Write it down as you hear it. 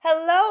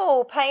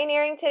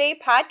Pioneering Today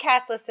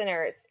podcast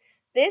listeners.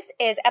 This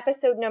is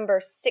episode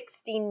number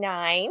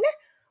 69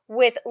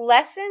 with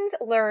lessons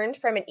learned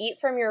from an Eat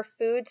From Your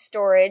Food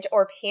Storage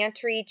or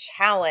Pantry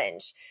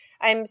Challenge.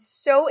 I'm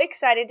so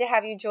excited to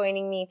have you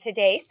joining me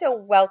today, so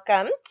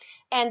welcome.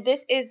 And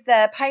this is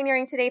the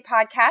Pioneering Today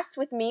podcast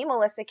with me,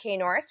 Melissa K.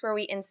 Norris, where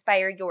we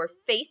inspire your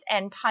faith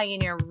and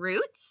pioneer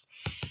roots.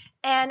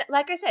 And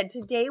like I said,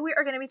 today we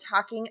are going to be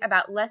talking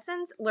about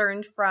lessons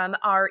learned from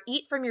our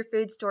Eat From Your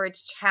Food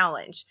Storage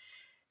Challenge.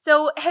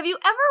 So have you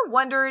ever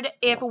wondered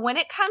if when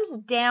it comes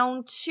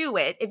down to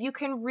it, if you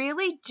can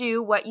really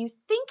do what you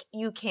think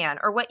you can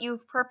or what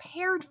you've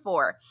prepared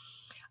for?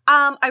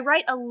 I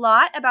write a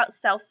lot about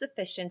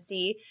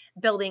self-sufficiency,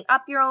 building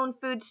up your own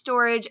food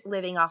storage,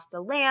 living off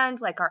the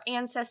land like our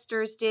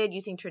ancestors did,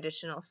 using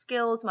traditional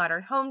skills,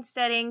 modern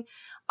homesteading,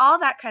 all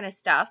that kind of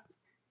stuff.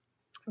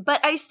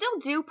 But I still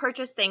do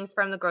purchase things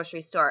from the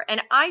grocery store,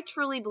 and I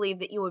truly believe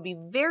that you would be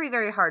very,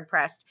 very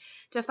hard-pressed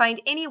to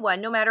find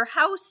anyone, no matter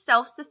how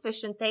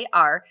self-sufficient they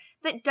are,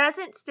 that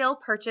doesn't still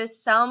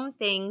purchase some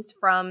things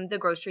from the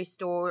grocery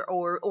store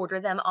or order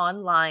them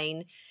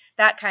online,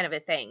 that kind of a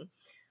thing.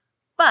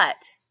 But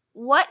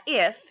what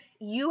if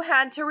you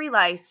had to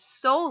rely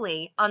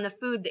solely on the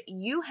food that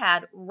you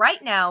had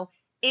right now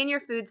in your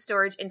food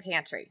storage and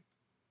pantry?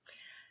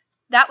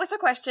 That was a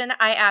question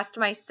I asked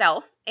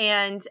myself,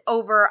 and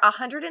over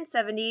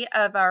 170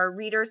 of our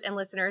readers and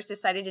listeners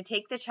decided to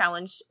take the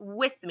challenge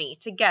with me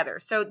together.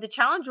 So the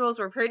challenge rules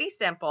were pretty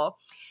simple.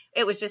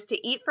 It was just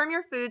to eat from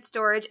your food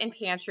storage and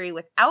pantry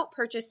without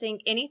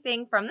purchasing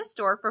anything from the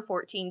store for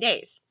 14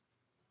 days,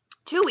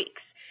 2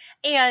 weeks.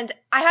 And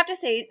I have to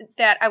say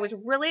that I was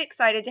really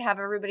excited to have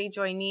everybody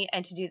join me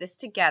and to do this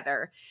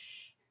together.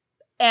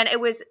 And it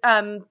was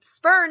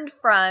spurned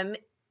from,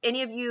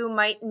 any of you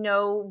might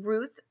know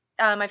Ruth.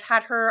 I've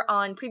had her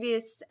on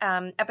previous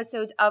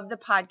episodes of the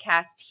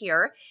podcast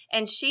here,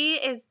 and she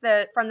is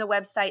from the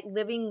website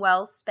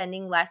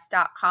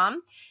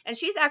livingwellspendingless.com, and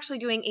she's actually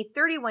doing a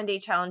 31-day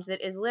challenge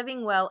that is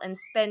living well and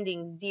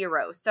spending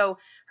zero. So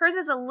hers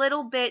is a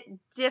little bit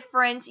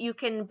different. You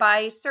can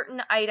buy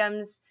certain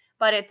items,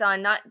 but it's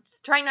on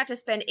trying not to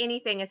spend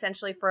anything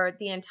essentially for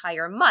the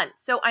entire month.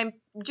 So I'm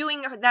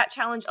doing that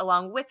challenge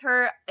along with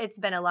her. It's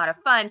been a lot of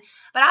fun,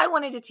 but I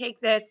wanted to take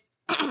this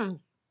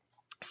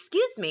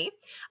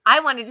I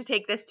wanted to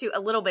take this to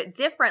a little bit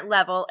different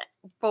level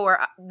for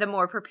the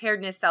more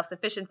preparedness,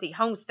 self-sufficiency,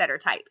 homesteader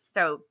types.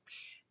 So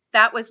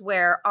that was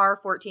where our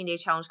 14-day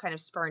challenge kind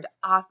of spurned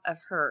off of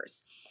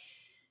hers.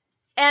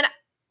 And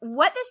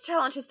what this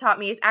challenge has taught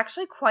me is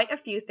actually quite a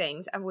few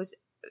things. It was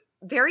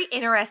very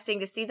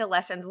interesting to see the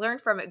lessons learned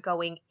from it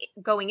going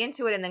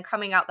into it and then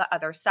coming out the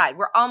other side.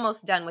 We're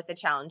almost done with the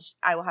challenge.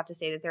 I will have to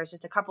say that there's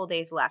just a couple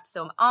days left,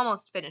 so I'm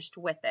almost finished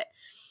with it.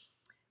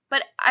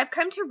 But I've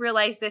come to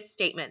realize this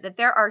statement, that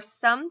there are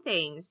some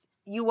things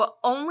you will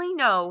only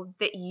know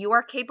that you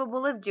are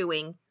capable of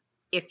doing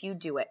if you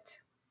do it.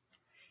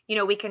 You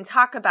know, we can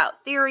talk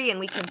about theory and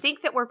we can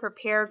think that we're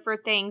prepared for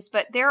things,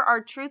 but there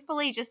are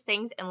truthfully just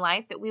things in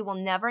life that we will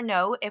never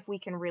know if we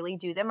can really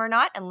do them or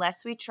not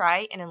unless we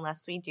try and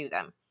unless we do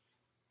them.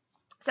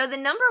 So the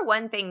number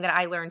one thing that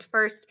I learned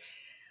first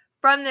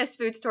from this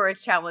food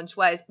storage challenge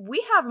was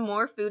we have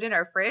more food in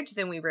our fridge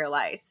than we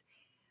realize.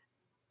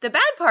 The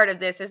bad part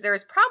of this is there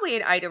is probably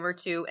an item or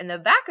two in the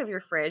back of your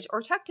fridge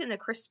or tucked in the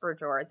crisper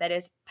drawer that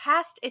is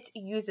past its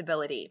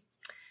usability.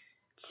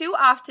 Too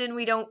often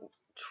we don't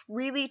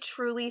really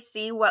truly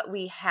see what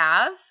we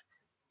have,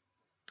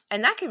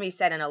 and that can be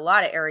said in a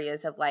lot of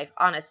areas of life,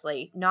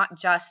 honestly, not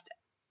just,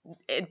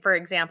 for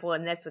example,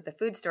 in this with the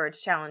food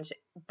storage challenge,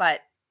 but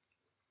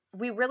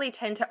we really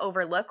tend to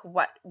overlook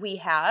what we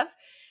have.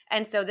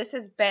 And so this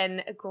has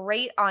been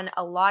great on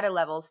a lot of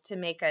levels to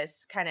make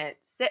us kind of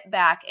sit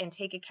back and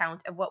take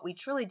account of what we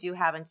truly do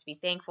have and to be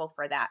thankful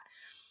for that.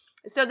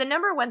 So the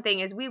number one thing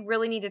is we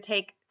really need to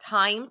take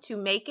time to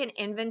make an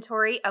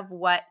inventory of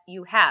what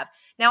you have.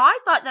 Now, I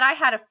thought that I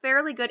had a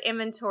fairly good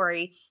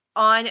inventory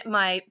on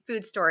my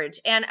food storage,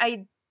 and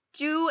I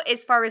do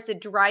as far as the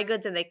dry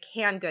goods and the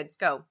canned goods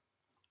go.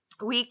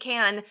 We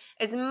can,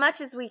 as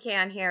much as we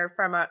can here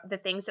from the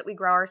things that we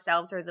grow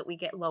ourselves or that we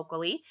get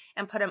locally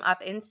and put them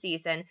up in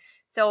season.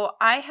 So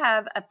I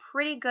have a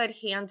pretty good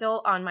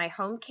handle on my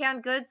home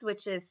canned goods,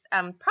 which is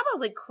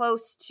probably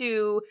close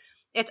to,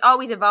 it's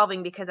always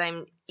evolving because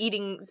I'm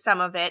eating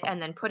some of it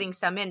and then putting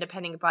some in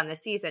depending upon the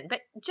season. But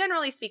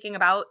generally speaking,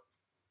 about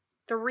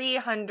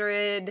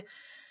 300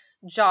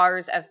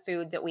 jars of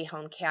food that we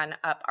home can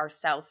up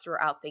ourselves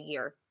throughout the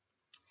year.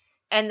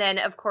 And then,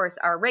 of course,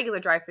 our regular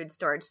dry food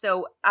storage.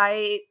 So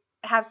I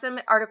have some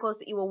articles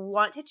that you will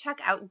want to check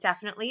out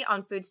definitely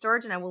on food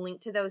storage, and I will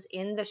link to those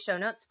in the show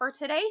notes for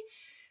today.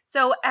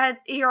 So as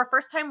you're a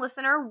first-time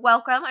listener,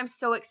 welcome. I'm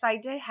so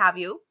excited to have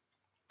you.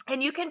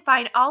 And you can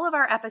find all of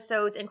our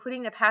episodes,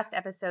 including the past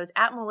episodes,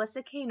 at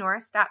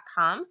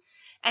melissaknorris.com.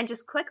 And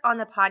just click on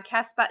the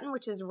podcast button,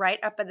 which is right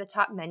up at the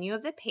top menu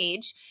of the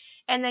page.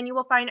 And then you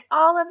will find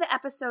all of the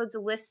episodes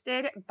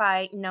listed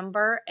by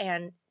number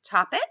and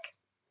topic.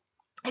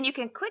 And you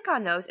can click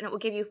on those and it will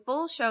give you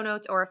full show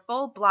notes or a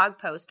full blog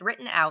post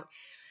written out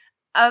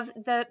of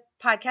the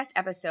podcast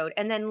episode,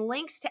 and then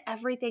links to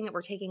everything that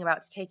we're taking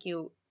about to take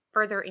you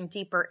further and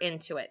deeper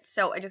into it.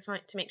 So I just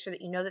want to make sure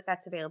that you know that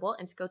that's available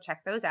and to go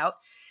check those out.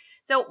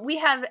 So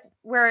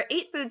we're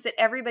 8 foods that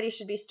everybody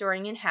should be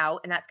storing and how,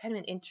 and that's kind of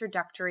an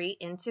introductory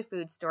into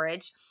food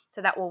storage.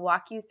 So that will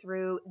walk you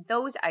through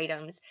those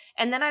items.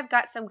 And then I've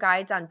got some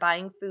guides on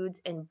buying foods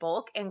in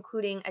bulk,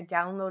 including a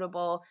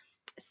downloadable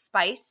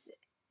spice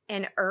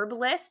and herb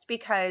list,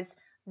 because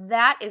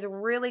that is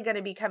really going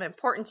to become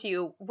important to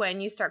you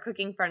when you start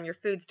cooking from your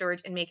food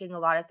storage and making a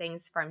lot of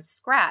things from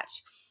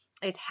scratch.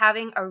 Is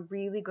having a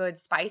really good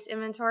spice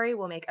inventory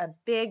will make a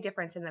big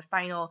difference in the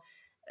final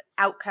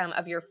outcome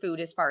of your food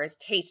as far as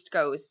taste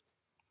goes.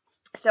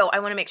 So I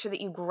want to make sure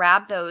that you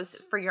grab those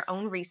for your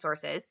own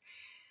resources.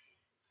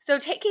 So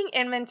taking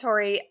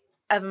inventory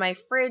of my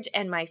fridge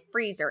and my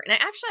freezer, and I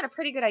actually had a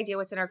pretty good idea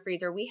what's in our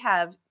freezer. We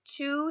have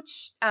 2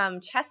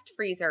 chest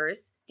freezers,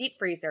 deep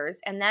freezers,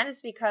 and that is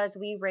because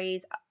we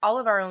raise all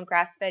of our own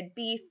grass-fed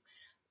beef,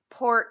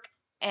 pork,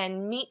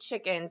 and meat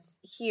chickens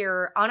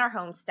here on our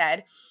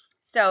homestead.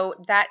 So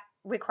that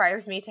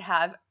requires me to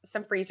have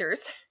some freezers,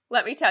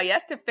 let me tell you,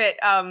 to fit.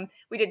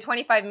 We did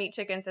 25 meat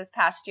chickens this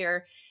past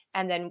year,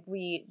 and then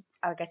we,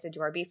 like I said, do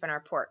our beef and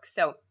our pork.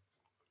 So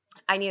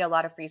I need a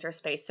lot of freezer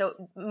space. So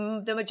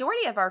the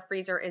majority of our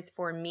freezer is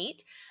for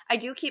meat. I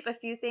do keep a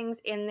few things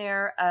in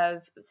there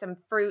of some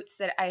fruits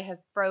that I have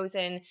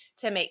frozen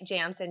to make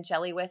jams and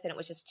jelly with, and it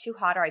was just too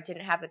hot or I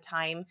didn't have the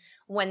time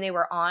when they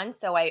were on.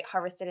 So I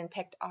harvested and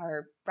picked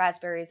our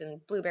raspberries and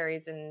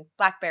blueberries and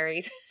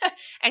blackberries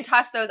and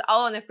tossed those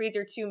all in the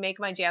freezer to make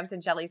my jams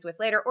and jellies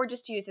with later, or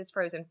just to use as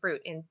frozen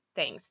fruit in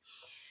things.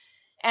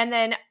 And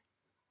then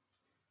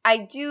I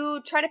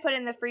do try to put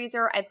in the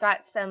freezer. I've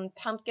got some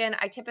pumpkin.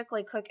 I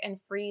typically cook and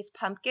freeze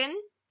pumpkin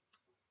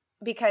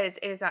because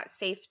it is not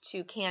safe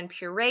to can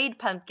pureed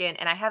pumpkin,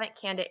 and I haven't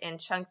canned it in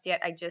chunks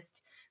yet. I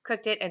just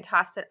cooked it and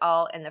tossed it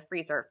all in the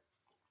freezer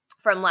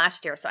from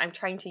last year, so I'm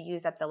trying to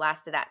use up the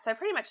last of that. So I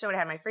pretty much know what I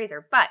have in my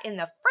freezer, but in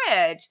the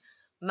fridge,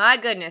 my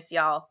goodness,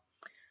 y'all,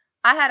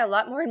 I had a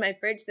lot more in my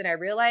fridge than I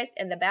realized,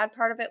 and the bad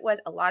part of it was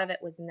a lot of it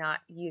was not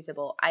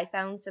usable. I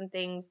found some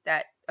things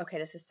that, okay,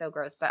 this is so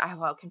gross, but I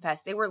will confess,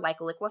 they were like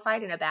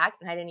liquefied in a bag,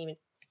 and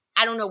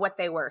I don't know what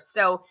they were.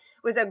 So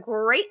it was a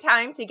great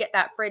time to get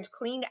that fridge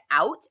cleaned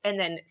out and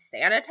then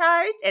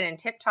sanitized and in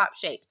tip-top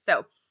shape.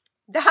 So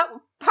that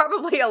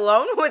probably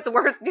alone was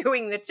worth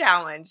doing the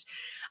challenge.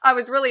 I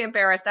was really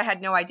embarrassed. I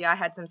had no idea I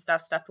had some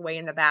stuff stuffed away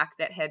in the back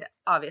that had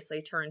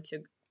obviously turned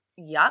to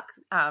yuck.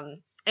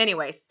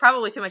 Anyways,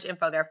 probably too much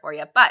info there for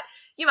you, but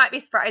you might be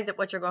surprised at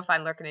what you're going to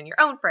find lurking in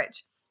your own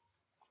fridge.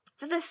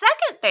 So the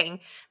second thing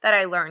that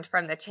I learned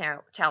from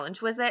the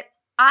challenge was that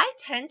I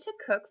tend to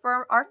cook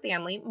for our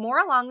family more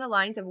along the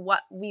lines of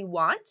what we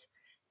want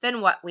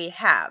than what we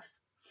have.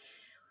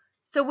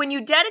 So when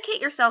you dedicate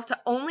yourself to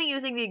only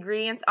using the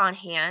ingredients on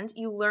hand,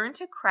 you learn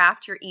to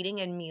craft your eating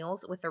and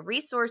meals with the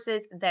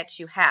resources that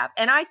you have.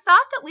 And I thought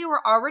that we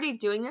were already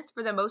doing this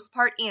for the most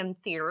part in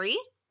theory.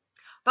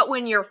 But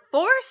when you're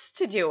forced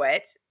to do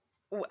it,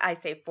 I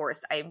say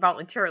forced, I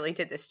voluntarily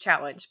did this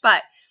challenge,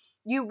 but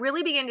you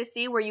really begin to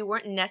see where you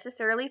weren't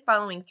necessarily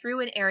following through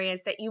in areas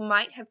that you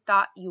might have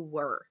thought you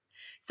were.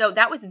 So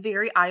that was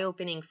very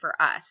eye-opening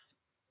for us.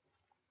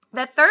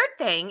 The third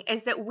thing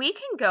is that we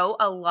can go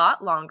a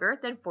lot longer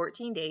than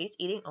 14 days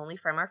eating only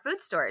from our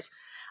food storage.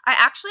 I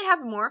actually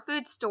have more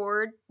food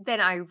stored than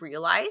I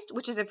realized,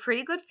 which is a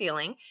pretty good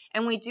feeling.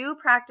 And we do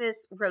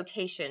practice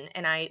rotation,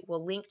 and I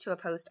will link to a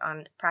post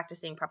on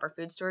practicing proper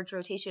food storage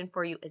rotation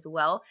for you as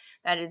well.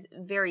 That is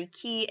very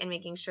key in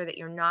making sure that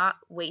you're not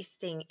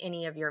wasting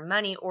any of your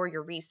money or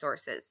your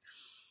resources.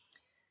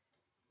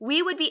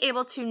 We would be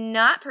able to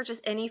not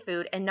purchase any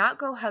food and not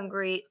go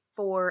hungry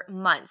for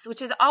months,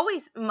 which is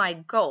always my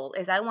goal,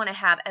 is I want to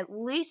have at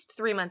least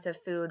 3 months of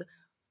food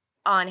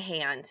on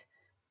hand.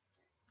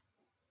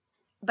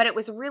 But it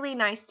was really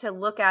nice to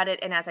look at it,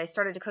 and as I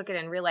started to cook it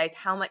and realize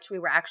how much we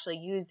were actually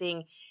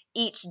using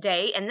each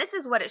day, and this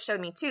is what it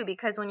showed me too,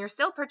 because when you're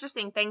still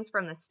purchasing things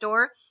from the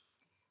store,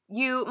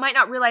 you might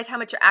not realize how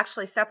much you're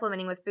actually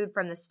supplementing with food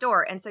from the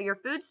store, and so your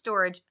food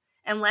storage,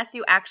 unless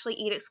you actually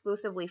eat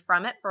exclusively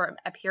from it for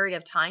a period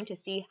of time to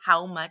see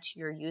how much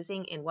you're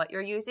using and what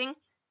you're using,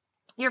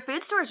 your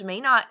food storage may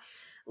not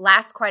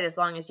last quite as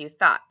long as you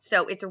thought.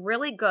 So it's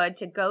really good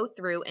to go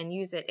through and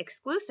use it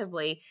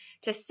exclusively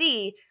to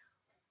see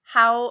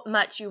how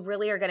much you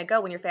really are going to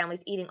go when your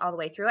family's eating all the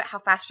way through it, how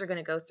fast you're going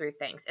to go through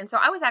things. And so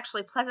I was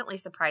actually pleasantly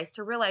surprised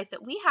to realize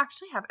that we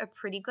actually have a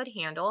pretty good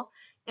handle,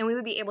 and we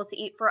would be able to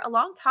eat for a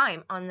long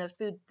time on the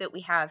food that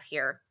we have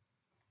here.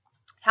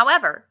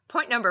 However,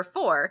 point number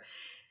 4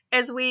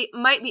 is we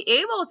might be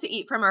able to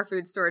eat from our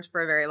food storage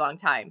for a very long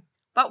time,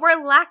 but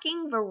we're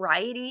lacking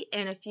variety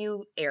in a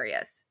few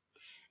areas.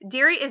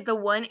 Dairy is the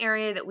one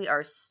area that we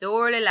are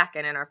sorely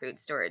lacking in our food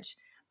storage.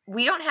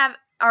 We don't have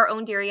our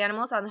own dairy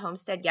animals on the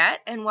homestead yet,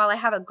 and while I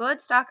have a good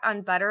stock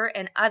on butter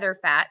and other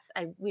fats,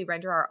 we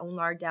render our own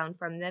lard down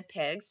from the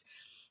pigs,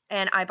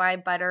 and I buy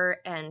butter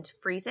and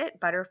freeze it.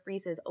 Butter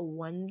freezes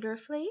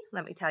wonderfully,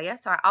 let me tell you.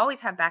 So I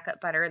always have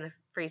backup butter in the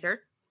freezer.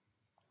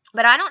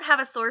 But I don't have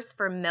a source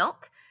for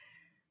milk,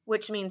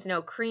 which means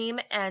no cream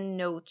and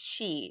no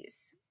cheese.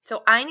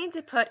 So I need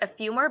to put a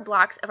few more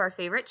blocks of our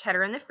favorite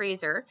cheddar in the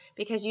freezer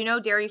because you know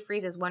dairy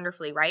freezes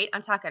wonderfully, right?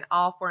 I'm talking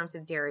all forms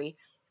of dairy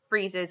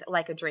freezes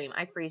like a dream.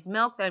 I freeze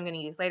milk that I'm going to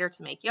use later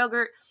to make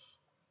yogurt.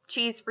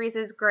 Cheese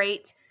freezes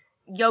great.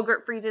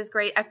 Yogurt freezes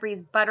great. I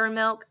freeze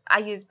buttermilk. I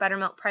use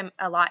buttermilk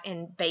a lot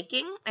in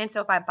baking. And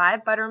so if I buy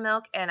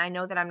buttermilk and I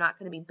know that I'm not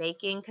going to be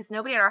baking, because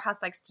nobody at our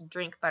house likes to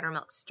drink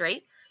buttermilk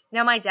straight.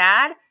 Now my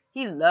dad,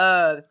 he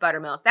loves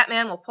buttermilk. That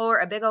man will pour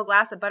a big old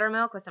glass of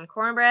buttermilk with some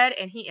cornbread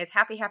and he is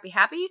happy, happy,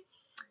 happy.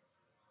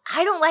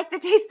 I don't like the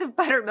taste of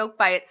buttermilk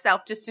by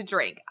itself just to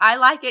drink. I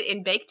like it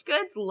in baked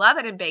goods, love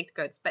it in baked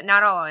goods, but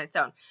not all on its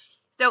own.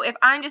 So if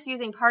I'm just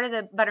using part of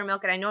the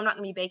buttermilk and I know I'm not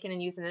going to be baking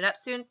and using it up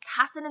soon,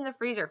 toss it in the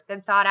freezer.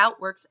 Then thaw it out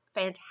works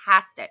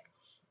fantastic.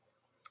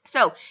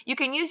 So you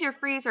can use your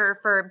freezer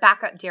for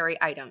backup dairy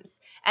items.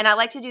 And I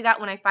like to do that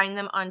when I find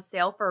them on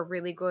sale for a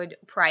really good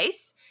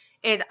price,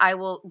 is I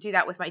will do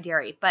that with my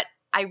dairy. But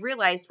I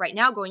realized right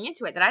now going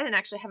into it that I didn't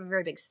actually have a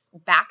very big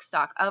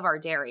backstock of our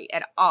dairy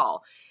at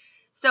all.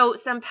 So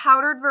some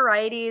powdered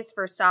varieties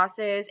for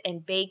sauces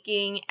and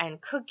baking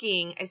and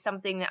cooking is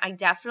something that I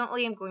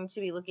definitely am going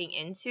to be looking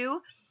into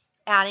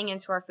adding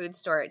into our food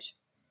storage.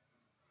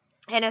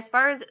 And as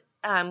far as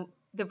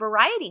the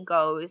variety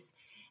goes,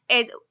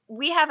 is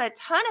we have a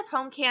ton of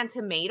home canned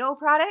tomato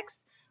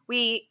products.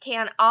 We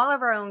can all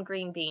of our own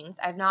green beans.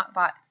 I've not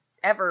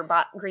ever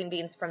bought green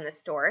beans from the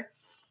store.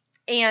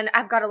 And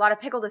I've got a lot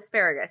of pickled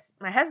asparagus.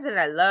 My husband and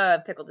I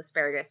love pickled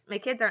asparagus. My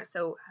kids aren't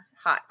so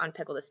hot on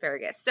pickled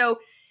asparagus. So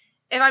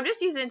if I'm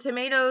just using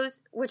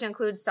tomatoes, which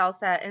includes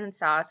salsa and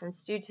sauce and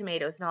stewed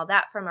tomatoes and all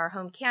that from our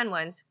home canned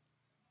ones,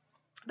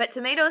 but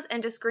tomatoes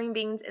and just green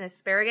beans and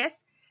asparagus,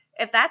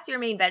 if that's your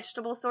main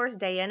vegetable source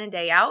day in and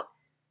day out,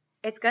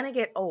 it's going to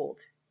get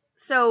old.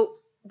 So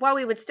while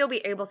we would still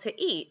be able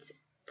to eat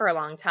for a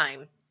long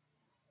time,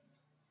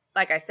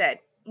 like I said,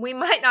 we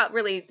might not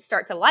really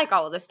start to like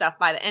all of this stuff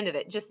by the end of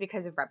it just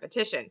because of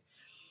repetition.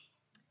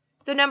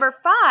 So number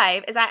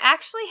 5 is I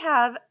actually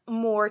have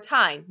more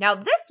time. Now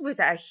this was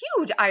a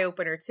huge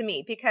eye-opener to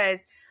me because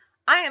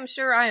I am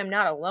sure I am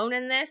not alone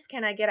in this.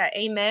 Can I get an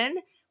amen?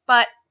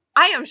 But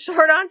I am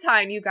short on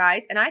time, you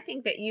guys, and I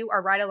think that you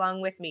are right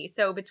along with me.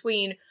 So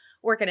between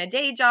working a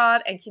day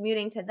job and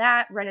commuting to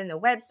that, running the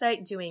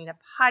website, doing the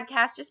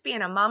podcast, just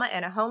being a mama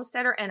and a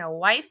homesteader and a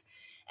wife,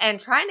 and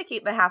trying to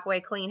keep a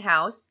halfway clean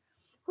house,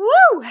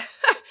 woo!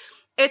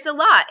 It's a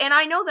lot. And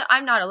I know that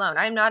I'm not alone.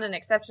 I'm not an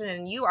exception,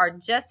 and you are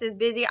just as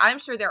busy. I'm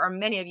sure there are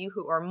many of you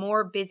who are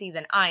more busy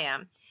than I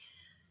am.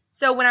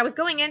 So when I was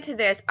going into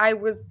this, I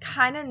was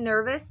kind of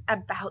nervous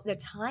about the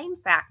time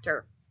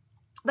factor.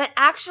 But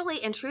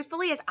actually and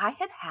truthfully is I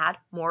have had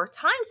more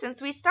time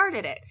since we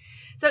started it.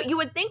 So you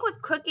would think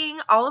with cooking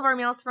all of our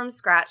meals from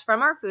scratch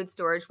from our food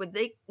storage would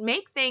they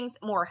make things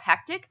more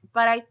hectic,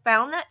 but I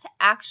found that to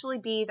actually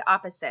be the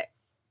opposite.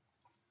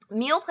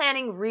 Meal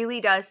planning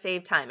really does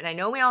save time. And I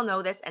know we all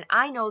know this, and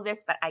I know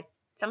this, but I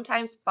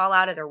sometimes fall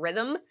out of the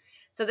rhythm.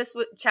 So this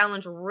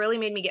challenge really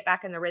made me get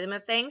back in the rhythm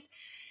of things.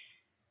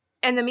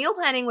 And the meal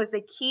planning was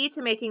the key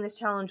to making this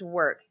challenge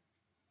work.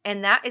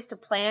 And that is to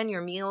plan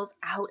your meals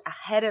out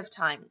ahead of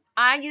time.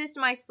 I used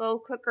my slow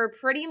cooker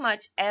pretty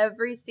much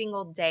every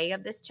single day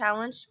of this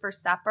challenge for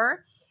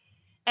supper.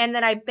 And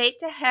then I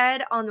baked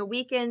ahead on the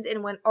weekends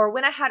and when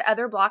I had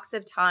other blocks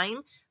of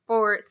time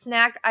for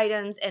snack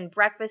items and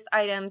breakfast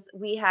items.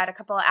 We had a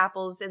couple of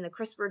apples in the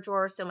crisper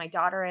drawer, so my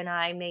daughter and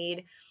I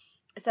made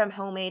some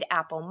homemade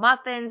apple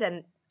muffins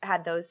and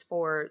had those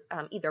for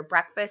either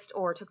breakfast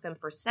or took them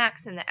for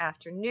snacks in the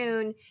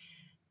afternoon.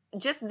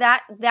 Just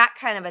that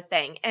kind of a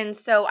thing. And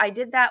so I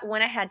did that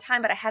when I had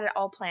time, but I had it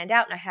all planned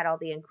out and I had all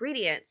the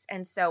ingredients.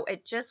 And so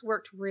it just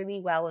worked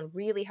really well and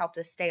really helped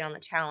us stay on the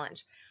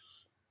challenge.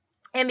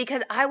 And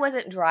because I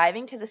wasn't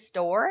driving to the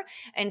store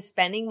and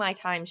spending my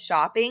time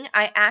shopping,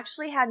 I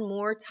actually had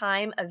more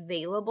time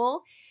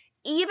available,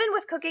 even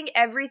with cooking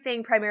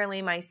everything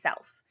primarily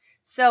myself.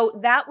 So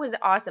that was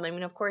awesome. I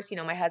mean, of course,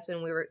 my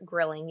husband, we were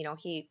grilling,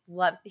 he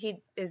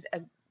is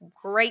a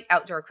great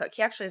outdoor cook.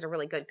 He actually is a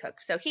really good cook.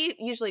 So he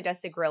usually does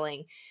the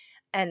grilling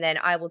and then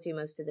I will do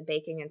most of the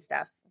baking and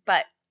stuff.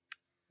 But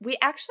we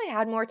actually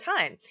had more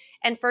time.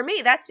 And for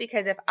me, that's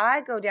because if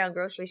I go down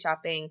grocery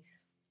shopping,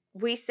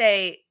 we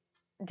say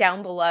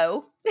down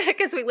below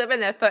because we live in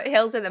the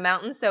foothills of the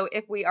mountains. So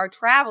if we are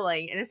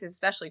traveling, and this is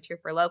especially true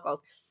for locals,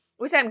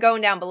 we say I'm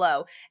going down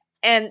below.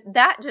 And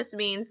that just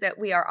means that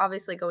we are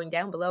obviously going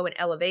down below in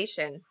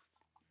elevation.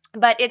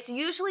 But it's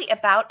usually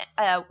about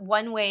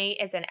one way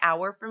is an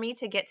hour for me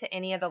to get to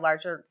any of the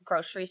larger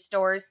grocery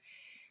stores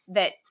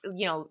that,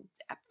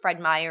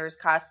 Fred Meyer's,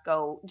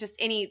 Costco, just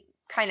any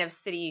kind of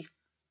city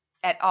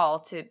at all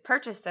to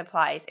purchase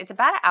supplies. It's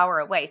about an hour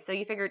away. So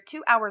you figure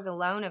 2 hours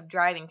alone of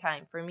driving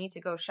time for me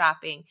to go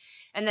shopping.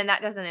 And then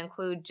that doesn't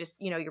include just,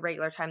 your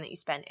regular time that you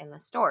spend in the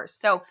stores.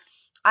 So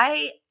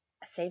I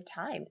save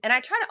time. And I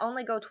try to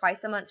only go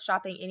twice a month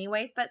shopping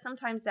anyways, but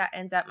sometimes that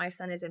ends up, my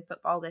son is in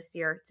football this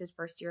year. It's his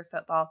first year of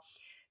football.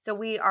 So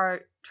we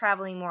are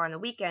traveling more on the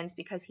weekends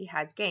because he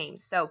has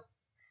games. So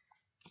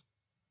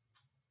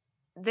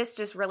this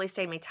just really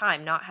saved me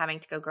time, not having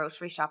to go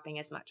grocery shopping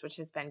as much, which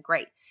has been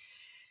great.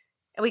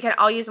 And we can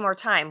all use more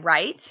time,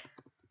 right?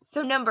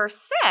 So number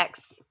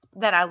 6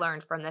 that I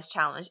learned from this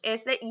challenge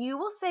is that you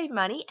will save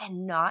money,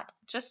 and not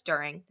just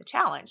during the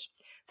challenge.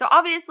 So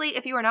obviously,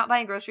 if you are not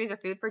buying groceries or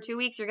food for 2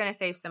 weeks, you're going to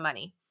save some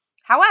money.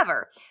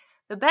 However,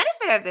 the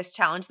benefit of this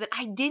challenge that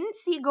I didn't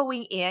see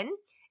going in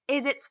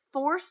is it's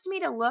forced me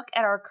to look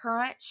at our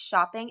current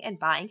shopping and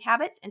buying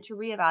habits and to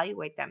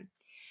reevaluate them.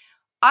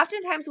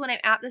 Oftentimes when I'm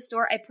at the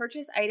store, I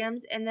purchase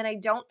items and then I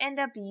don't end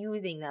up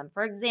using them.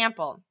 For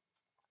example,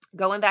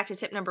 going back to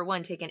tip number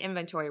 1, take an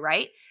inventory,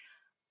 right?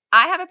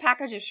 I have a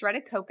package of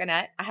shredded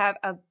coconut, I have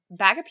a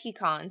bag of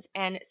pecans,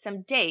 and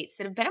some dates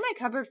that have been in my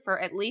cupboard for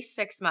at least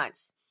 6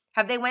 months.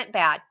 Have they went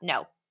bad?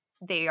 No.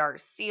 They are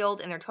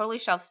sealed and they're totally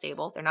shelf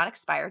stable. They're not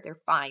expired. They're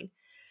fine.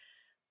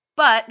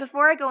 But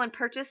before I go and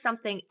purchase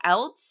something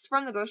else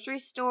from the grocery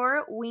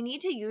store, we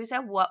need to use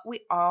up what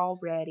we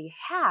already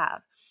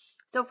have.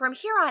 So from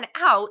here on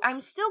out, I'm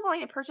still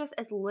going to purchase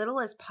as little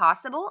as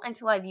possible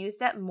until I've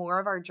used up more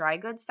of our dry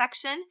goods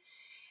section.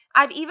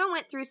 I've even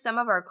went through some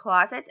of our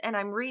closets and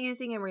I'm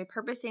reusing and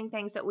repurposing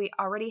things that we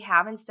already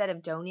have instead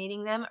of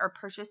donating them or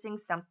purchasing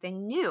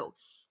something new.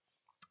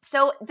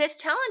 So this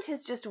challenge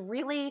has just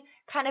really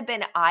kind of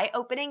been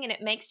eye-opening, and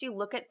it makes you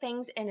look at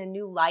things in a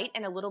new light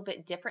and a little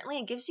bit differently.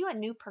 It gives you a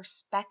new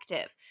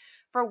perspective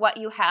for what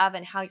you have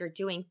and how you're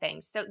doing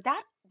things. So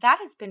that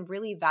has been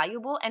really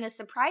valuable and a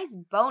surprise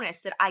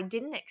bonus that I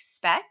didn't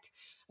expect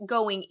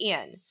going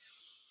in.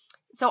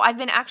 So I've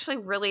been actually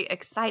really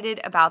excited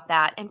about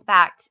that. In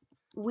fact,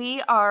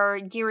 we are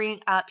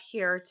gearing up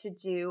here to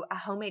do a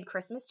homemade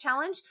Christmas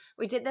challenge.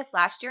 We did this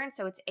last year, and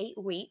so it's 8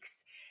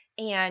 weeks.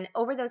 And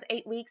over those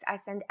 8 weeks, I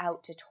send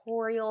out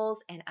tutorials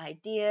and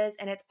ideas,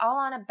 and it's all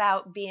on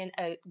about being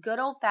a good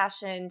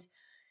old-fashioned,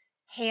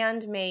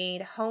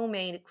 handmade,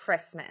 homemade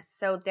Christmas.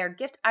 So they're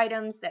gift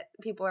items that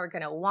people are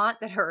going to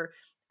want that are,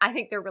 I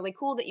think they're really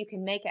cool that you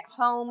can make at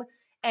home.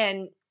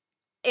 And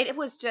it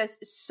was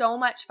just so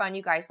much fun,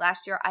 you guys.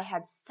 Last year, I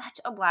had such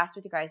a blast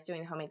with you guys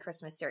doing the Homemade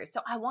Christmas series. So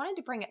I wanted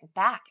to bring it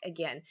back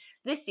again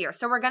this year.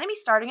 So we're going to be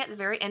starting at the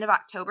very end of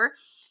October.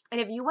 And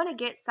if you want to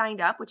get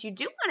signed up, which you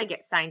do want to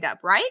get signed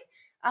up, right?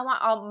 I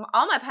want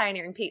all my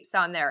pioneering peeps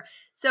on there.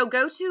 So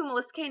go to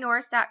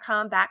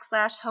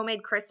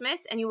melissaknorris.com/homemade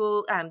Christmas, and you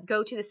will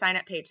go to the sign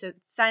up page. So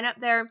sign up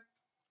there.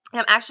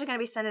 I'm actually going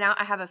to be sending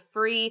out, I have a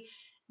free,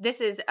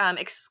 this is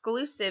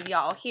exclusive,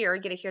 y'all. Here,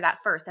 you get to hear that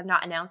first. I've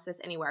not announced this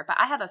anywhere, but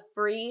I have a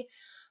free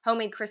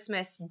Homemade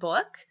Christmas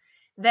book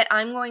that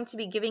I'm going to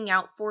be giving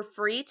out for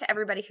free to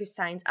everybody who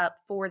signs up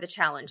for the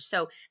challenge.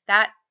 So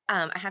that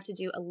I have to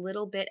do a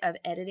little bit of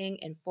editing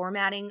and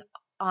formatting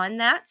on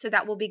that. So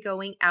that will be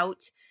going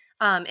out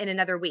in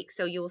another week.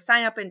 So you will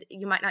sign up, and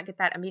you might not get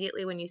that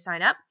immediately when you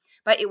sign up,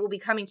 but it will be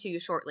coming to you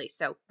shortly.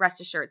 So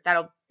rest assured,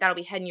 that'll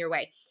be heading your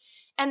way.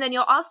 And then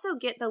you'll also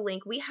get the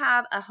link. We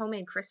have a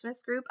Homemade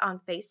Christmas group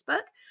on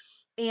Facebook,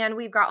 and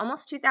we've got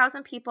almost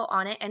 2,000 people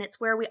on it, and it's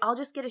where we all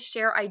just get to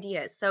share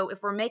ideas. So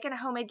if we're making a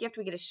homemade gift,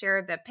 we get to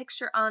share the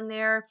picture on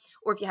there,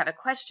 or if you have a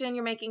question,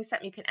 you're making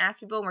something, you can ask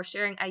people, and we're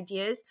sharing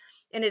ideas.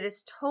 And it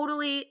is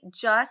totally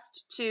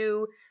just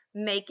to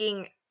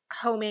making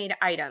homemade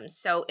items.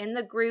 So in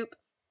the group,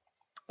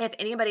 if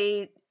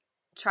anybody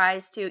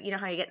tries to, you know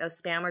how you get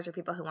those spammers or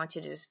people who want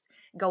you to just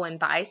go and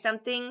buy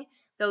something,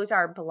 those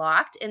are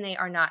blocked and they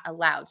are not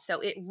allowed.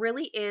 So it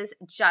really is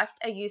just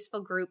a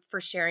useful group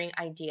for sharing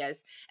ideas,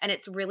 and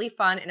it's really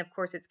fun. And of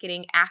course, it's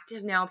getting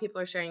active now.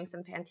 People are sharing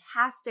some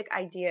fantastic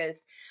ideas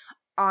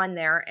on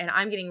there, and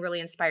I'm getting really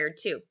inspired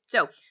too.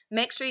 So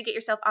make sure you get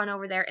yourself on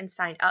over there and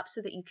sign up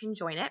so that you can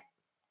join it.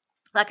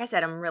 Like I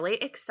said, I'm really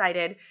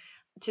excited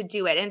to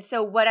do it. And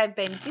so what I've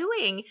been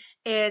doing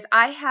is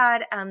I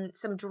had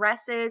some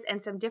dresses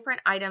and some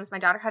different items. My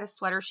daughter had a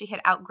sweater she had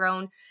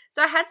outgrown.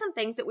 So I had some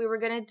things that we were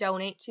going to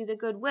donate to the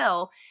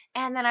Goodwill.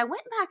 And then I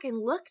went back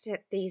and looked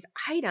at these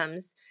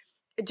items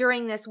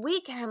during this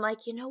week, and I'm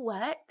like, you know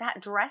what?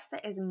 That dress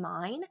that is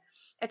mine,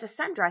 it's a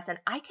sundress, and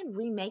I can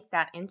remake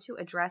that into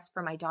a dress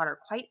for my daughter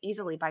quite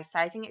easily by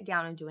sizing it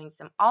down and doing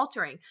some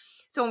altering.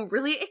 So I'm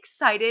really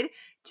excited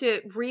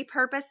to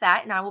repurpose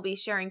that, and I will be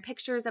sharing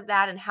pictures of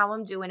that and how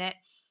I'm doing it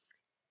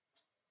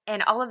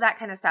and all of that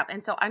kind of stuff.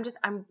 And so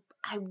I'm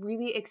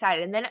really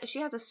excited. And then she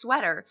has a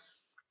sweater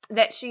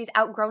that she's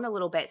outgrown a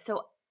little bit.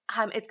 So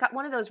it's got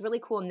one of those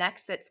really cool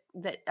necks that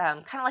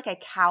kind of like a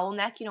cowl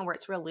neck, you know, where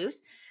it's real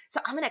loose. So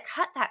I'm going to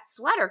cut that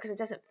sweater because it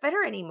doesn't fit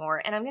her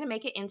anymore, and I'm going to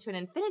make it into an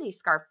infinity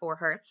scarf for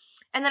her.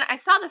 And then I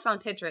saw this on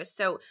Pinterest.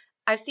 So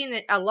I've seen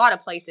it a lot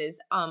of places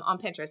on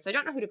Pinterest. So I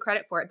don't know who to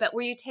credit for it, but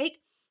where you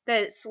take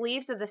the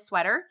sleeves of the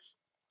sweater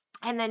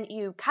and then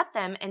you cut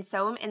them and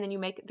sew them, and then you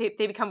make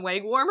they become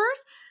leg warmers.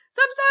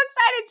 So I'm so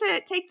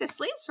excited to take the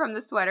sleeves from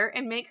the sweater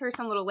and make her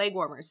some little leg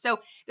warmers. So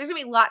there's going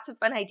to be lots of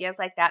fun ideas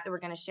like that we're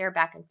going to share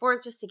back and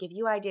forth just to give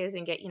you ideas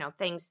and get,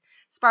 things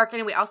sparking.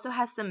 And we also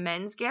have some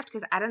men's gift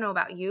because I don't know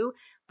about you,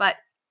 but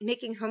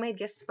making homemade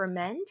gifts for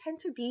men tend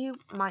to be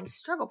my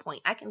struggle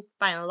point. I can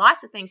find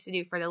lots of things to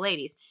do for the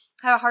ladies.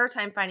 I have a harder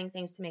time finding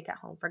things to make at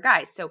home for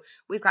guys. So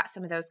we've got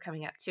some of those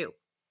coming up too.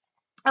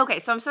 Okay,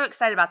 so I'm so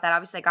excited about that.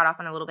 Obviously, I got off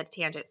on a little bit of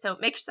tangent. So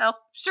make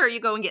sure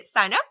you go and get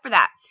signed up for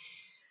that.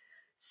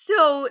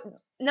 So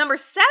number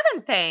 7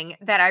 thing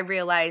that I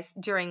realized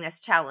during this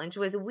challenge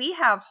was we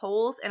have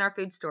holes in our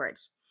food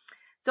storage.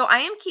 So I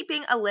am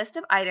keeping a list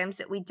of items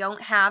that we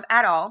don't have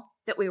at all,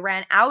 that we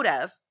ran out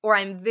of, or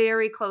I'm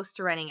very close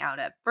to running out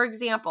of. For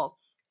example,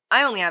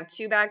 I only have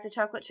 2 bags of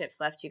chocolate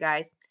chips left, you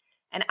guys.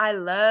 And I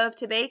love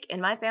to bake,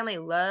 and my family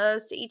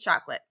loves to eat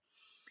chocolate.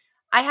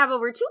 I have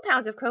over 2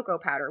 pounds of cocoa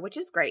powder, which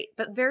is great,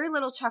 but very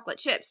little chocolate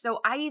chips. So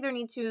I either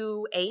need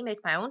to, A,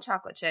 make my own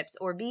chocolate chips,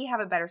 or B,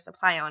 have a better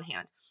supply on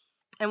hand.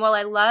 And while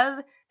I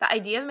love the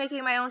idea of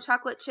making my own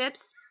chocolate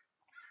chips,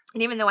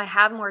 and even though I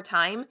have more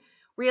time,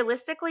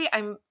 realistically,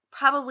 I'm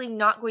probably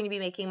not going to be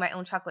making my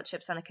own chocolate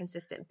chips on a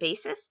consistent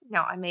basis.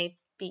 Now, I may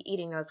be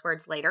eating those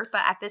words later,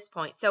 but at this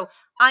point, so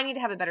I need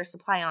to have a better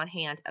supply on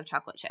hand of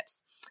chocolate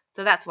chips.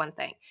 So that's one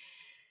thing.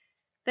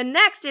 The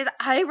next is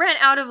I ran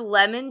out of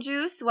lemon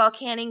juice while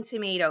canning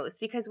tomatoes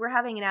because we're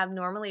having an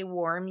abnormally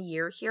warm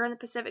year here in the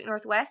Pacific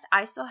Northwest.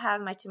 I still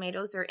have my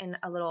tomatoes are in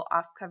a little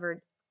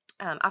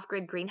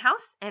off-grid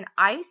greenhouse, and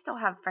I still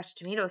have fresh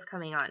tomatoes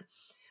coming on,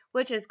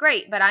 which is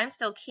great, but I'm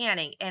still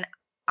canning, and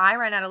I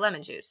ran out of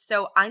lemon juice.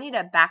 So I need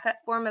a backup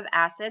form of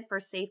acid for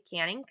safe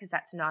canning because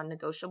that's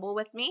non-negotiable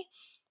with me.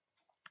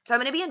 So I'm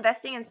going to be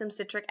investing in some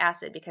citric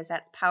acid because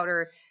that's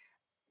powder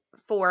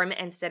form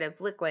instead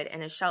of liquid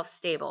and is shelf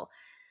stable.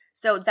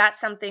 So that's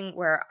something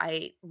where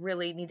I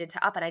really needed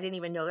to up, and I didn't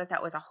even know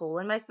that was a hole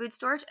in my food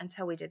storage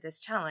until we did this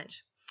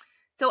challenge.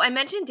 So I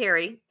mentioned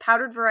dairy.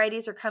 Powdered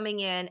varieties are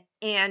coming in,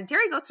 and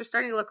dairy goats are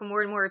starting to look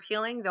more and more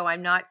appealing, though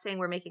I'm not saying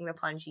we're making the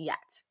plunge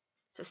yet.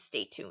 So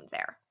stay tuned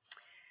there.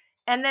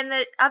 And then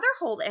the other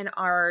hole in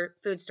our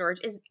food storage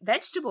is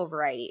vegetable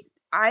variety.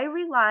 I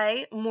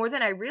rely more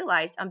than I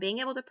realized on being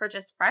able to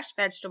purchase fresh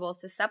vegetables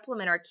to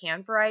supplement our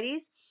canned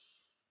varieties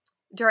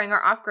during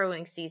our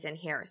off-growing season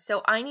here.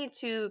 So I need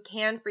to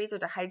can, freeze, or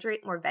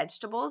dehydrate more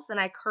vegetables than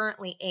I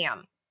currently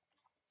am.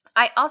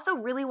 I also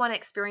really want to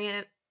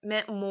experiment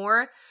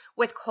more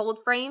with cold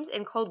frames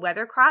and cold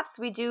weather crops.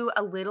 We do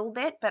a little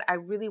bit, but I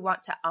really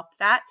want to up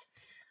that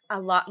a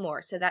lot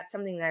more. So that's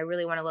something that I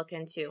really want to look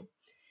into.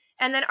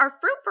 And then our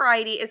fruit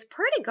variety is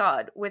pretty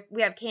good.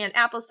 We have canned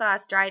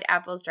applesauce, dried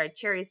apples, dried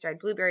cherries, dried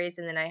blueberries,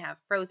 and then I have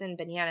frozen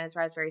bananas,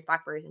 raspberries,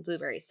 blackberries, and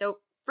blueberries. So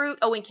fruit,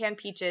 and canned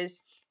peaches,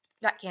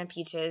 not canned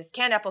peaches,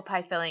 canned apple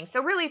pie filling.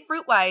 So really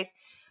fruit-wise,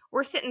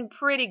 we're sitting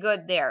pretty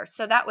good there.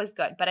 So that was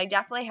good. But I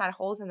definitely had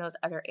holes in those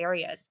other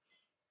areas.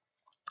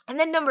 And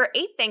then number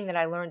 8 thing that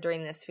I learned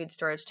during this food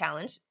storage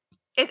challenge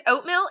is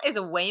oatmeal is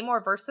way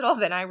more versatile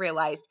than I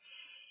realized.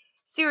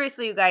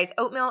 Seriously, you guys,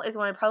 oatmeal is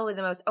one of probably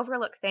the most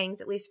overlooked things,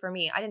 at least for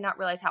me. I did not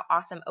realize how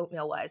awesome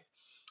oatmeal was.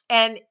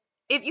 And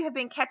if you have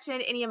been catching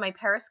any of my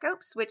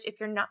Periscopes, which if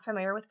you're not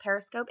familiar with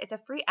Periscope, it's a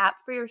free app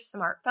for your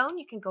smartphone.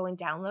 You can go and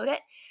download it.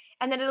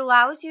 And then it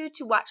allows you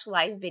to watch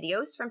live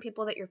videos from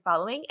people that you're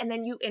following. And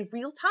then you, in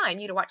real time,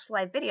 you to watch the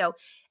live video.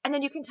 And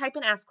then you can type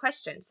and ask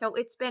questions. So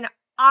it's been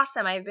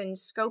awesome. I've been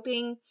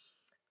scoping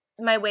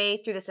my way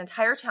through this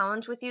entire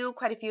challenge with you.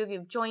 Quite a few of you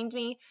have joined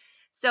me.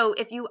 So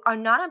if you are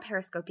not on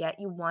Periscope yet,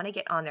 you want to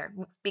get on there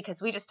because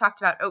we just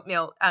talked about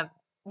oatmeal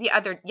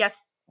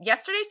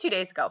yesterday, 2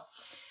 days ago.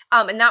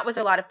 And that was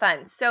a lot of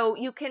fun. So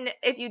you can,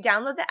 if you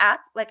download the app,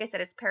 like I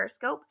said, it's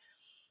Periscope,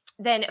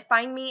 then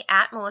find me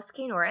at Melissa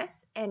K.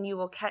 Norris, and you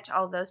will catch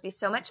all of those. It'll be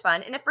so much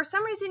fun. And if for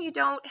some reason you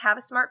don't have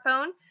a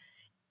smartphone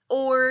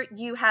or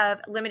you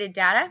have limited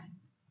data,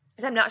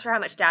 because I'm not sure how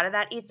much data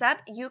that eats up,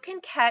 you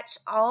can catch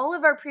all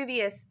of our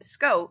previous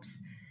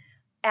scopes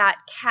at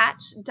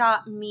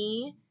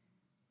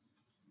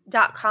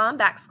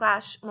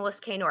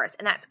catch.me.com/Melissa K. Norris.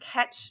 And that's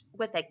catch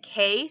with a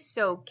K,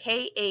 so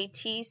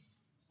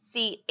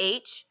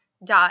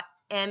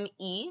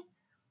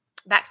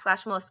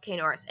KATCH.me/Melissa K.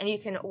 Norris. And you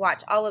can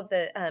watch all of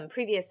the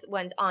previous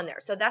ones on there.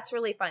 So that's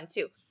really fun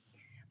too.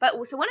 But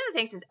so one of the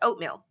things is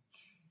oatmeal.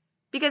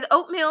 Because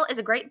oatmeal is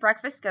a great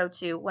breakfast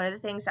go-to. One of the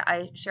things that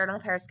I shared on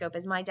the Periscope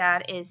is my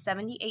dad is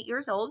 78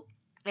 years old.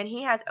 And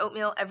he has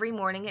oatmeal every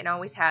morning and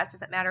always has.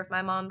 Doesn't matter if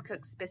my mom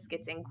cooks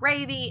biscuits and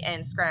gravy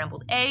and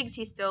scrambled eggs.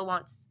 He still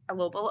wants a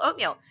little bowl of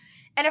oatmeal.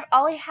 And if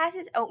all he has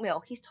is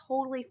oatmeal, he's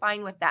totally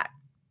fine with that.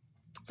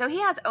 So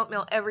he has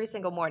oatmeal every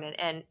single morning.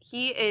 And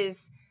he is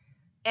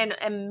in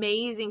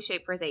amazing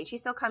shape for his age. He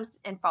still comes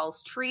and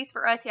fells trees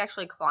for us. He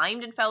actually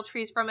climbed and felled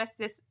trees from us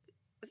this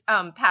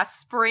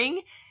past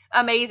spring.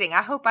 Amazing.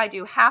 I hope I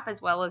do half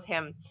as well as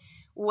him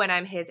when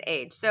I'm his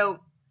age. So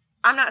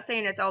I'm not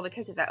saying it's all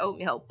because of the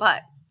oatmeal,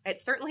 but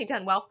it's certainly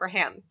done well for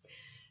him.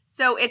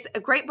 So it's a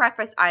great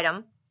breakfast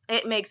item.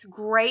 It makes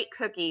great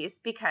cookies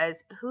because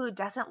who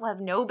doesn't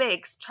love no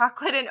bakes?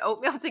 Chocolate and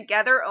oatmeal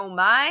together. Oh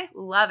my,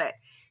 love it.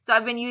 So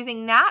I've been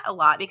using that a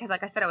lot because,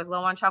 like I said, I was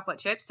low on chocolate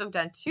chips. So I've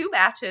done 2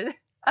 batches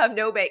of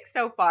no bake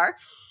so far.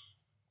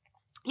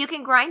 You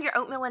can grind your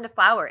oatmeal into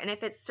flour, and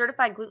if it's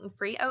certified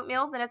gluten-free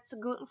oatmeal, then it's a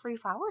gluten-free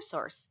flour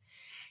source.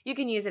 You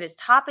can use it as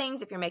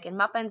toppings if you're making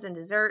muffins and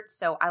desserts.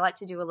 So I like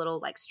to do a little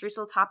like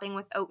streusel topping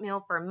with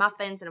oatmeal for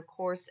muffins, and of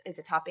course as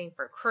a topping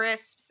for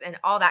crisps and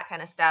all that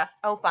kind of stuff.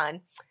 Oh,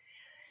 fun.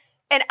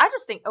 And I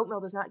just think oatmeal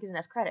does not get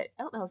enough credit.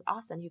 Oatmeal is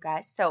awesome, you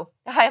guys. So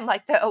I am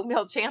like the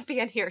oatmeal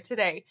champion here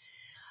today.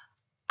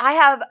 I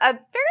have a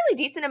fairly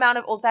decent amount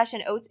of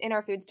old-fashioned oats in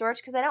our food storage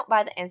because I don't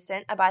buy the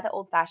instant. I buy the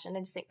old-fashioned.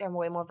 I just think they're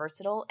way more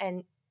versatile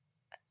and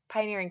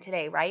pioneering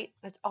today, right?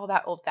 It's all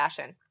about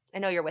old-fashioned. I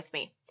know you're with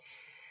me.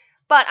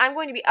 But I'm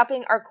going to be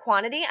upping our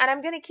quantity, and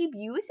I'm going to keep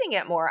using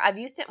it more. I've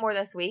used it more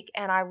this week,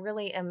 and I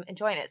really am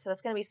enjoying it. So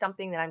that's going to be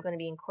something that I'm going to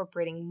be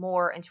incorporating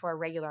more into our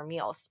regular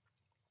meals.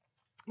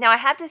 Now, I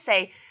have to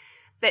say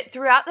that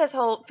throughout this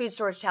whole food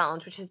storage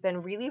challenge, which has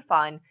been really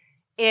fun,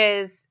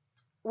 is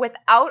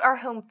without our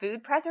home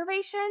food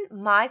preservation,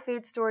 my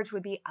food storage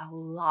would be a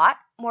lot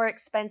more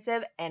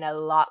expensive and a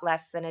lot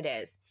less than it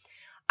is.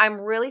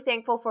 I'm really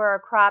thankful for our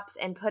crops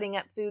and putting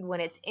up food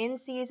when it's in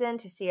season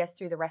to see us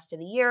through the rest of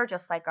the year,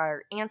 just like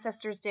our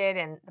ancestors did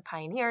and the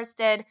pioneers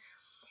did.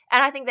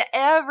 And I think that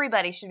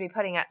everybody should be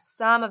putting up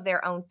some of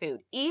their own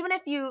food. Even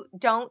if you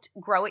don't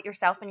grow it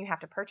yourself and you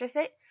have to purchase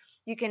it,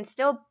 you can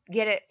still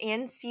get it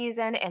in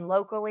season and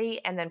locally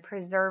and then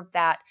preserve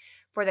that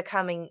for the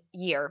coming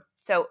year.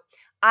 So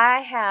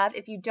I have,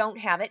 if you don't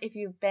have it, if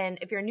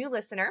you're a new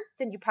listener,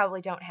 then you probably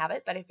don't have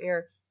it. But if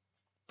you're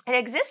an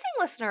existing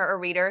listener or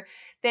reader,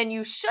 then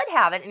you should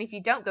have it. And if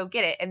you don't, go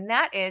get it. And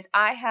that is,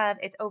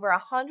 it's over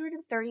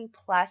 130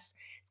 plus.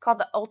 It's called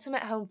the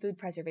Ultimate Home Food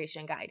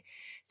Preservation Guide.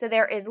 So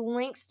there is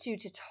links to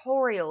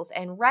tutorials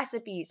and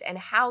recipes and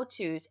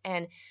how-tos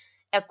and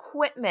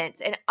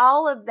equipment and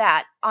all of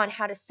that on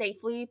how to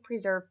safely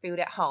preserve food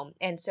at home.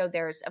 And so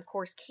there's, of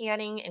course,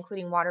 canning,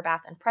 including water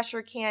bath and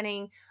pressure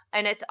canning.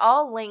 And it's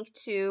all linked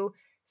to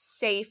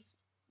safe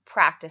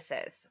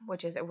practices,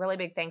 which is a really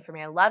big thing for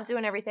me. I love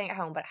doing everything at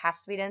home, but it has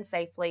to be done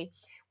safely.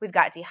 We've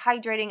got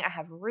dehydrating. I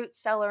have root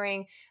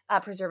cellaring,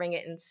 preserving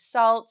it in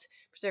salt,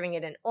 preserving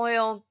it in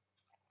oil.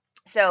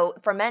 So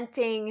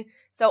fermenting.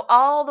 So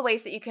all the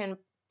ways that you can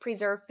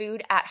preserve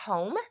food at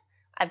home,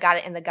 I've got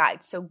it in the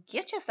guide. So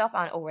get yourself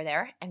on over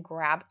there and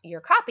grab your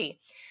copy.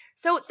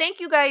 So thank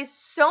you guys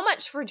so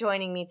much for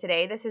joining me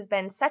today. This has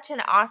been such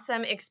an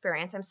awesome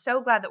experience. I'm so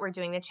glad that we're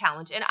doing the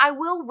challenge. And I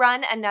will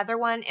run another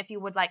one if you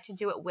would like to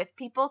do it with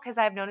people, because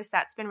I've noticed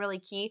that's been really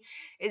key,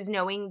 is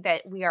knowing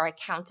that we are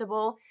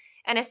accountable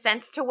in a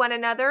sense to one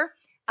another,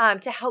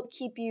 to help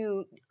keep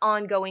you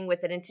ongoing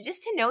with it and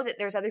to know that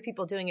there's other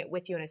people doing it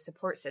with you in a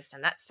support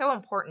system. That's so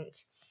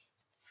important.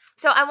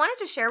 So I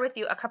wanted to share with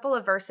you a couple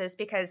of verses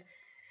because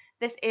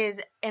this is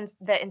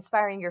the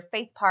Inspiring Your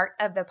Faith part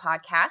of the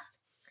podcast.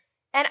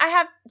 And I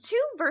have 2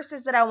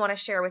 verses that I want to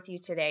share with you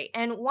today.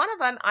 And one of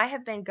them I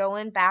have been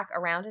going back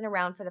around and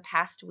around for the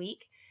past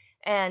week.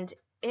 And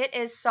it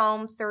is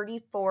Psalm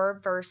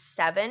 34, verse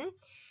 7.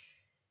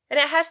 And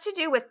it has to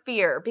do with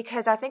fear,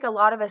 because I think a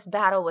lot of us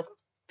battle with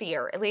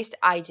fear. At least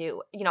I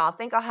do. I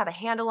think I'll have a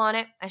handle on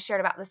it. I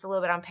shared about this a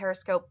little bit on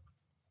Periscope.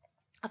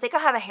 I think I'll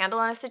have a handle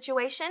on a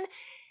situation.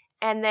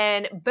 And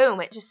then, boom,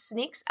 it just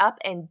sneaks up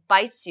and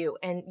bites you,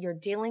 and you're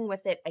dealing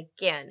with it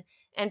again.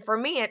 And for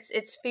me,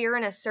 it's fear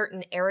in a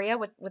certain area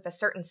with a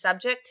certain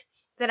subject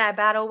that I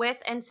battle with.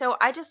 And so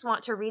I just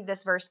want to read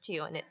this verse to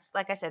you. And it's,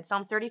 like I said,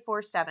 Psalm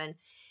 34:7.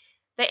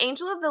 The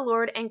angel of the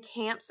Lord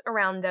encamps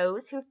around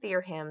those who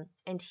fear him,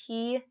 and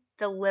he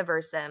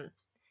delivers them.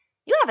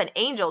 You have an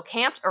angel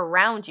camped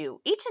around you,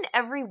 each and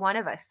every one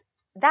of us.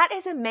 That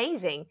is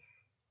amazing.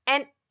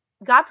 And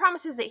God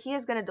promises that he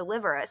is going to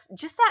deliver us.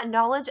 Just that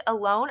knowledge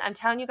alone, I'm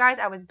telling you guys,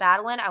 I was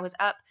battling. I was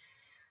up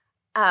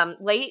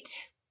late.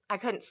 I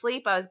couldn't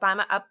sleep. I was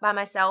up by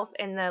myself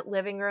in the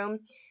living room,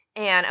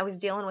 and I was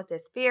dealing with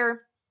this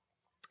fear.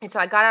 And so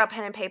I got out a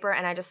pen and paper,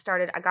 and I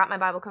got my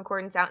Bible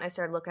concordance out, and I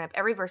started looking up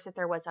every verse that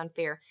there was on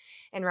fear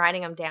and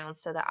writing them down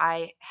so that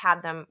I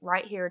had them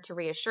right here to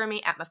reassure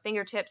me at my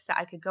fingertips, that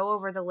I could go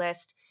over the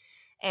list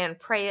and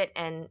pray it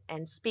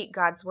and speak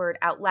God's word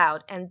out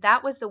loud. And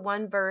that was the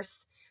one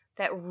verse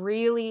that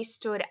really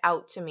stood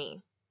out to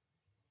me.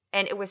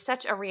 And it was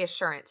such a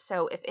reassurance.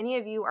 So if any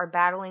of you are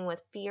battling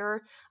with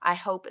fear, I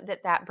hope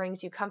that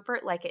brings you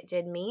comfort like it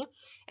did me.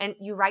 And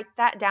you write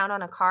that down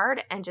on a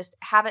card and just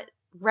have it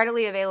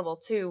readily available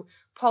to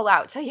pull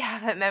out till you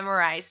have it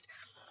memorized.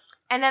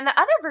 And then the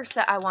other verse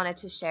that I wanted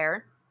to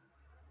share,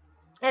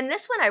 and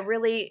this one I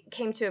really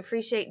came to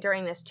appreciate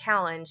during this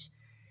challenge,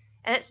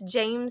 and it's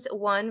James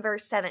 1,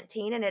 verse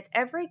 17, and it's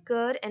every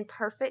good and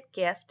perfect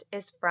gift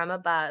is from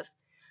above,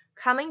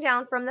 coming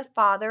down from the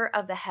Father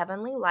of the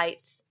heavenly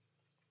lights,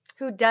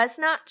 who does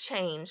not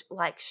change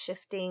like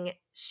shifting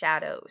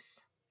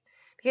shadows.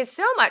 Because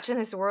so much in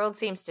this world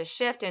seems to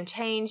shift and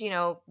change.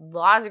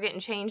 Laws are getting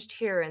changed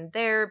here and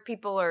there.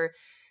 People are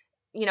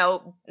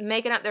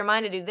making up their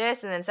mind to do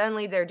this, and then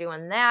suddenly they're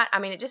doing that. I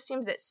mean, it just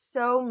seems that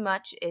so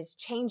much is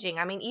changing.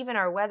 I mean, even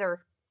our weather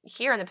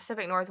here in the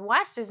Pacific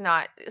Northwest is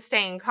not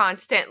staying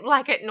constant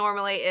like it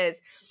normally is.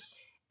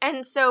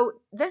 And so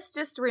this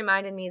just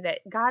reminded me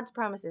that God's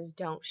promises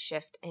don't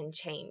shift and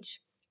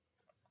change,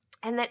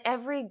 and that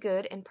every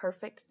good and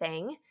perfect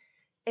thing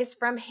is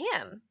from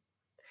Him.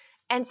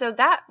 And so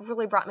that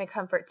really brought me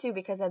comfort too,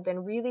 because I've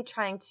been really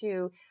trying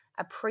to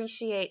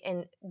appreciate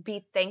and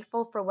be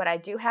thankful for what I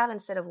do have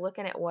instead of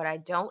looking at what I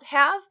don't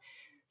have.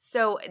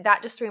 So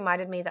that just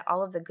reminded me that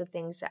all of the good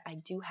things that I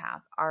do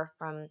have are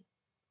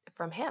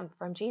from Him,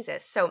 from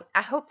Jesus. So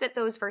I hope that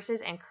those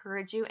verses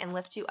encourage you and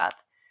lift you up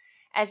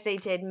as they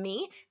did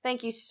me.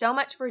 Thank you so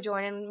much for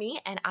joining me,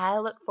 and I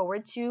look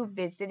forward to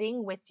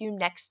visiting with you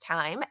next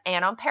time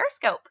and on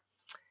Periscope.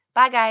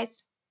 Bye,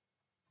 guys.